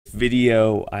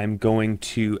video, I'm going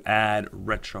to add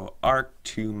RetroArch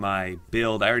to my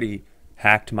build. I already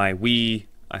hacked my Wii.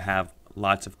 I have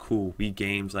lots of cool Wii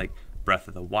games like Breath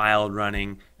of the Wild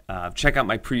running. Check out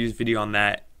my previous video on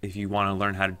that if you want to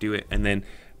learn how to do it. And then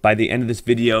by the end of this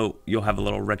video, you'll have a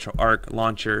little RetroArch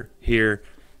launcher here.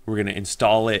 We're going to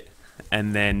install it,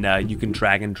 and then you can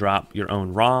drag and drop your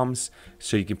own ROMs,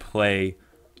 so you can play,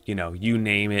 you know, you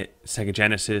name it, Sega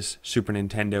Genesis, Super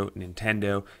Nintendo,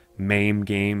 Nintendo, MAME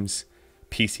games,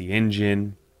 PC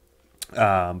Engine,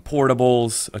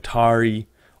 portables, Atari,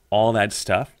 all that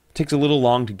stuff. It takes a little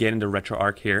long to get into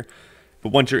RetroArch here,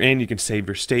 but once you're in, you can save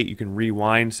your state, you can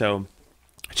rewind. So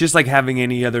it's just like having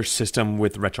any other system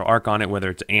with RetroArch on it, whether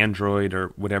it's Android or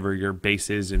whatever your base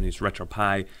is, and it's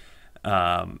RetroPie.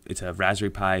 It's a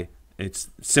Raspberry Pi. It's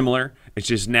similar. It's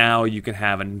just now you can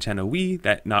have a Nintendo Wii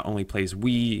that not only plays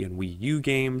Wii and Wii U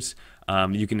games,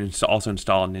 you can also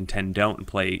install a Nintendo Don't and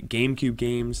play GameCube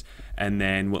games. And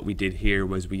then what we did here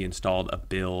was we installed a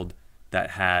build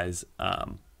that has,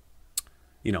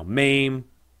 you know, MAME,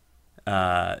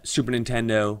 Super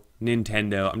Nintendo,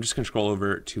 Nintendo. I'm just going to scroll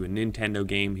over to a Nintendo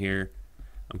game here.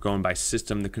 I'm going by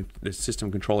system, the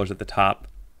system controllers at the top.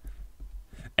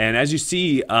 And as you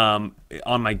see on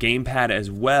my gamepad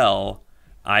as well,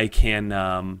 I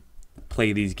can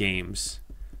play these games.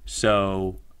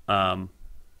 So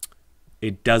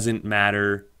it doesn't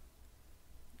matter.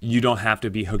 You don't have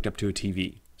to be hooked up to a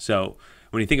TV. So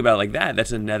when you think about it like that,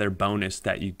 that's another bonus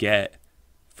that you get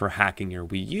for hacking your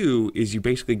Wii U, is you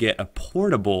basically get a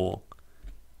portable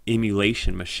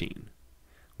emulation machine,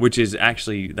 which is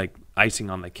actually like icing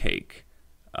on the cake.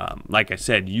 Like I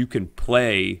said, you can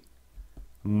play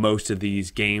most of these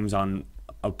games on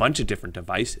a bunch of different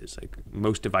devices. Like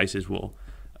most devices will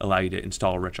allow you to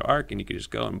install RetroArch, and you can just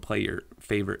go and play your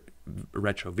favorite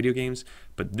retro video games.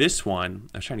 But this one,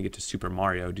 I was trying to get to Super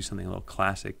Mario, do something a little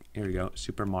classic. Here we go,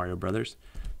 Super Mario Brothers.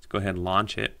 Let's go ahead and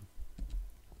launch it.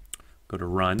 Go to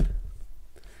run.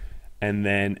 And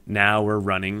then now we're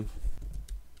running.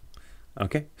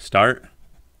 Okay, start.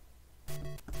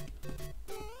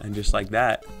 And just like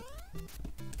that.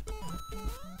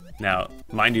 Now,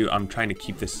 mind you, I'm trying to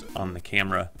keep this on the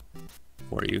camera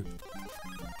for you.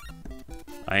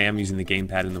 I am using the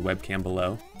gamepad and the webcam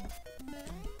below.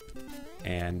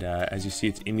 And as you see,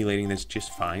 it's emulating this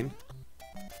just fine.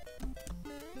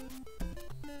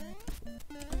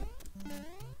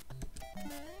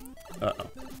 Uh-oh.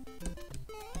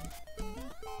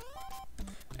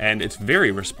 And it's very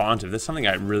responsive. That's something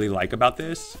I really like about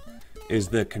this, is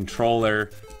the controller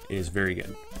is very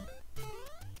good.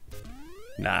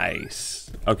 Nice.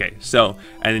 Okay, so,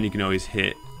 and then you can always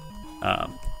hit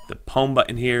the home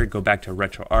button here, go back to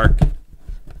RetroArch.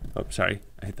 Oh, sorry,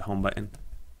 I hit the home button.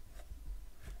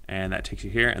 And that takes you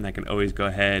here, and I can always go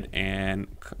ahead and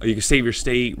you can save your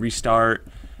state, restart,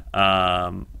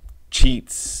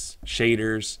 cheats,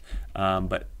 shaders,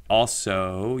 but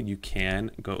also you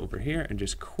can go over here and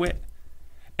just quit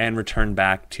and return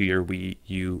back to your Wii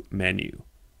U menu.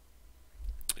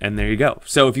 And there you go.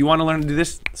 So if you want to learn to do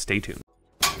this, stay tuned.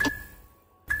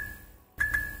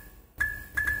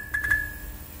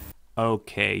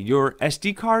 Okay, your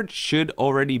SD card should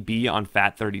already be on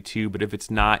FAT32, but if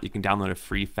it's not, you can download a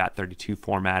free FAT32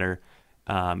 formatter.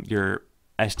 Your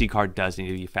SD card does need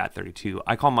to be FAT32.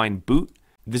 I call mine boot.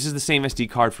 This is the same SD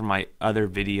card from my other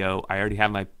video. I already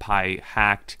have my Pi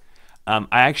hacked. I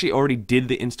actually already did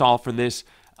the install for this.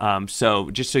 So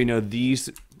just so you know,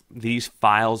 these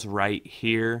files right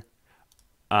here,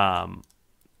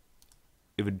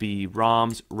 it would be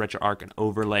ROMs, RetroArch, and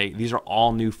overlay. These are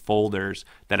all new folders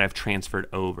that I've transferred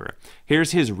over.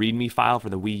 Here's his README file for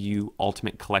the Wii U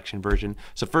Ultimate Collection version.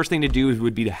 So first thing to do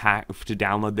would be to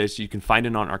download this. You can find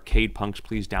it on Arcade Punks.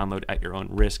 Please download at your own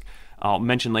risk. I'll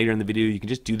mention later in the video, you can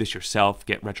just do this yourself,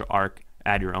 get RetroArch,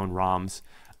 add your own ROMs.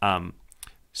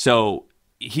 So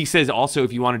he says also,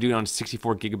 if you want to do it on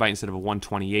 64 gigabyte instead of a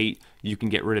 128, you can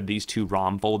get rid of these two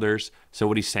ROM folders. So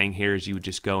what he's saying here is you would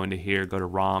just go into here, go to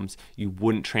ROMs. You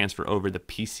wouldn't transfer over the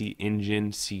PC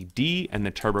Engine CD and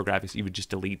the TurboGrafx. You would just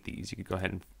delete these. You could go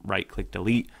ahead and right-click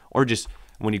delete, or just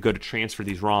when you go to transfer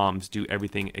these ROMs, do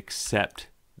everything except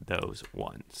those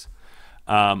ones.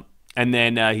 And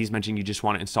then he's mentioning you just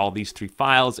want to install these three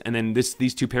files. And then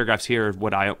these two paragraphs here are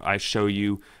what I show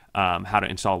you how to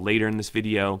install later in this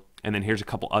video. And then here's a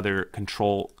couple other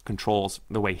controls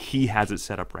the way he has it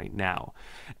set up right now.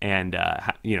 And,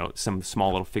 you know, some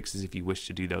small little fixes if you wish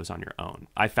to do those on your own.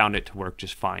 I found it to work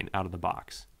just fine out of the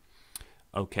box.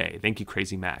 Okay, thank you,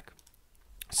 CrazyMAC.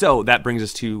 So that brings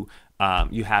us to,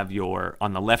 you have your,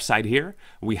 on the left side here,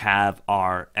 we have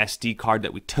our SD card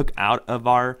that we took out of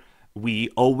our Wii,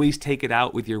 always take it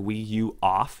out with your Wii U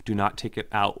off. Do not take it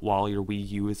out while your Wii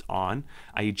U is on.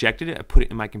 I ejected it, I put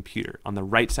it in my computer. On the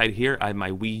right side here, I have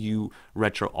my Wii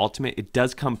U.Retro.Ultimate. It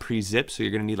does come pre-zipped, so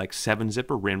you're gonna need like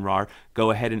 7-zip or WinRAR.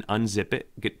 Go ahead and unzip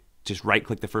it. Just right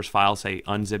click the first file, say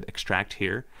unzip extract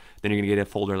here. Then you're gonna get a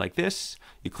folder like this.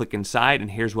 You click inside,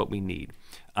 and here's what we need.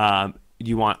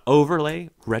 You want overlay,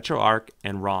 RetroArch,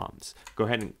 and ROMs. Go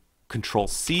ahead and Control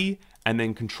C and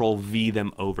then Control V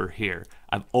them over here.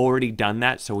 I've already done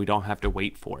that, so we don't have to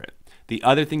wait for it. The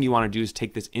other thing you want to do is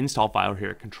take this install file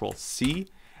here, Control C,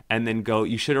 and then go,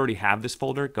 you should already have this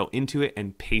folder, go into it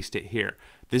and paste it here.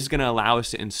 This is going to allow us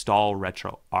to install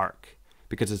RetroArch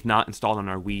because it's not installed on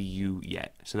our Wii U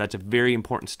yet. So that's a very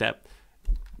important step,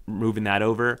 moving that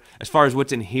over. As far as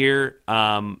what's in here,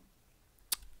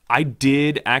 I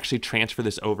did actually transfer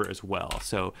this over as well.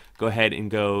 So go ahead and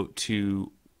go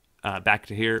to back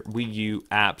to here, Wii U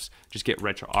apps, just get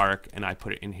RetroArch, and I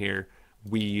put it in here,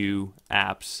 Wii U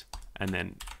apps, and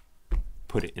then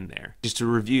put it in there. Just to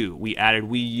review, we added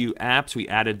Wii U apps, we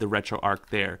added the RetroArch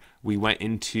there. We went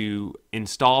into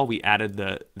install, we added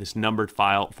this numbered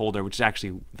file folder, which is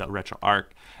actually the RetroArch,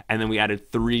 and then we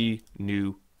added 3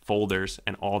 new folders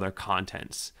and all their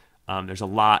contents. There's a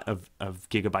lot of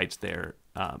gigabytes there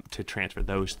to transfer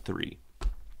those 3.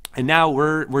 And now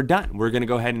we're done. We're going to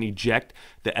go ahead and eject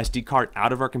the SD card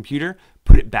out of our computer,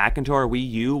 put it back into our Wii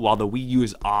U while the Wii U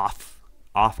is off.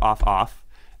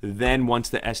 Then once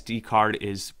the SD card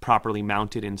is properly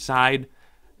mounted inside,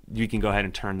 you can go ahead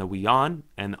and turn the Wii on,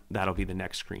 and that'll be the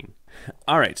next screen.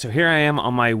 All right, so here I am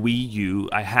on my Wii U.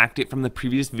 I hacked it from the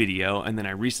previous video, and then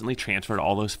I recently transferred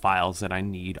all those files that I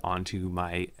need onto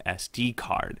my SD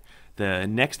card. The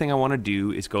next thing I want to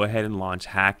do is go ahead and launch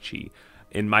Hackchi.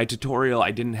 In my tutorial,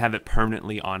 I didn't have it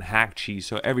permanently on Hackchi,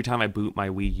 so every time I boot my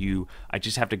Wii U, I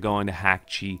just have to go into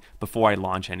Hackchi before I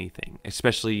launch anything,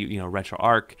 especially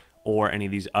RetroArch or any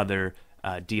of these other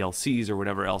DLCs or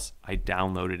whatever else I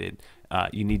downloaded it.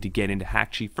 You need to get into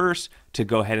Hackchi first to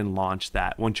go ahead and launch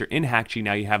that. Once you're in Hackchi,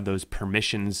 now you have those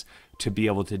permissions to be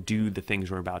able to do the things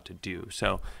we're about to do.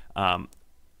 So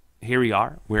here we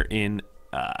are.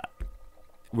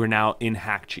 We're now in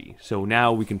Hackchi. So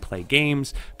now we can play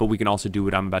games, but we can also do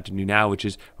what I'm about to do now, which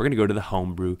is we're going to go to the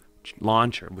Homebrew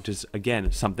launcher, which is, again,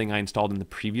 something I installed in the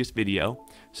previous video.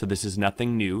 So this is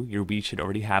nothing new. Your Wii should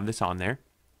already have this on there.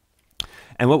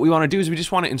 And what we want to do is we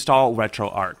just want to install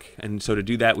RetroArch. And so to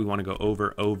do that, we want to go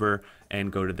over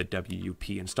and go to the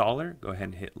WP installer. Go ahead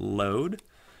and hit load.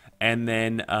 And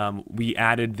then we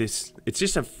added this. It's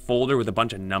just a folder with a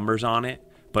bunch of numbers on it.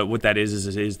 But what that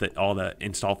is that all the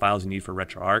install files you need for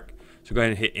RetroArch. So go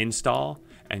ahead and hit install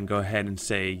and go ahead and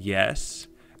say yes.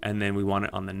 And then we want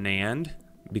it on the NAND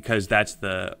because that's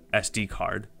the SD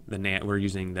card. The NAND, we're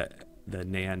using the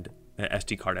NAND, the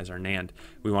SD card as our NAND.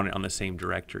 We want it on the same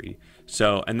directory.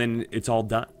 So, and then it's all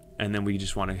done. And then we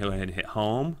just want to go ahead and hit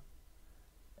home.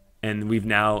 And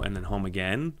and then home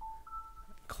again.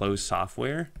 Close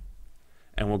software.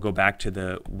 And we'll go back to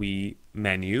the Wii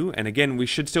menu. And again, we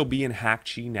should still be in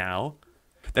Hackchi now.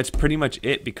 That's pretty much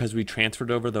it because we transferred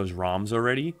over those ROMs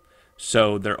already.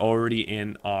 So they're already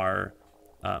in our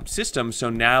system. So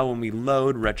now when we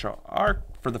load RetroArch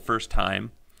for the first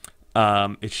time,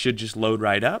 it should just load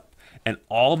right up. And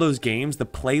all those games,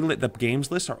 the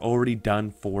games lists are already done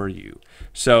for you.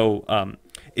 So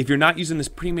if you're not using this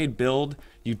pre-made build,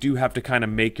 you do have to kind of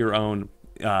make your own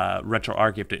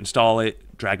RetroArch. You have to install it,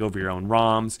 drag over your own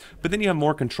ROMs, but then you have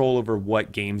more control over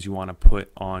what games you want to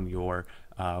put on your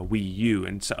Wii U,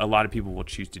 and so a lot of people will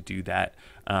choose to do that.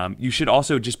 You should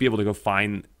also just be able to go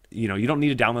find, you don't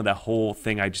need to download that whole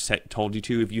thing I just told you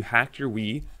to. If you hacked your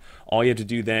Wii, all you have to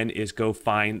do then is go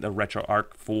find the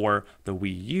RetroArch for the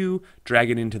Wii U, drag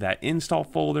it into that install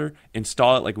folder,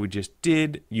 install it like we just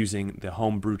did using the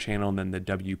Homebrew channel and then the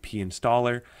WP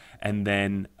installer, and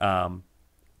then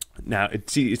now it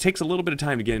takes a little bit of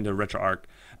time to get into RetroArch,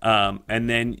 and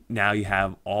then now you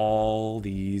have all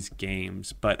these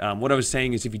games. But what I was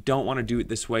saying is if you don't want to do it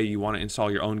this way, you want to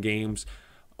install your own games,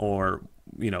 or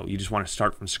you just want to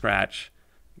start from scratch,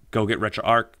 go get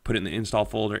RetroArch, put it in the install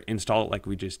folder, install it like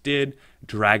we just did,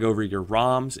 drag over your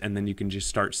ROMs, and then you can just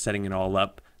start setting it all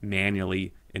up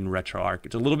manually in RetroArch.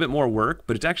 It's a little bit more work,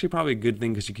 but it's actually probably a good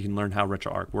thing because you can learn how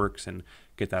RetroArch works and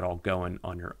get that all going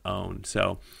on your own.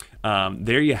 So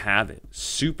there you have it.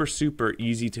 Super, super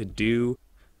easy to do.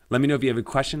 Let me know if you have any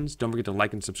questions. Don't forget to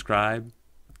like and subscribe,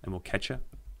 and we'll catch you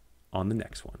on the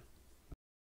next one.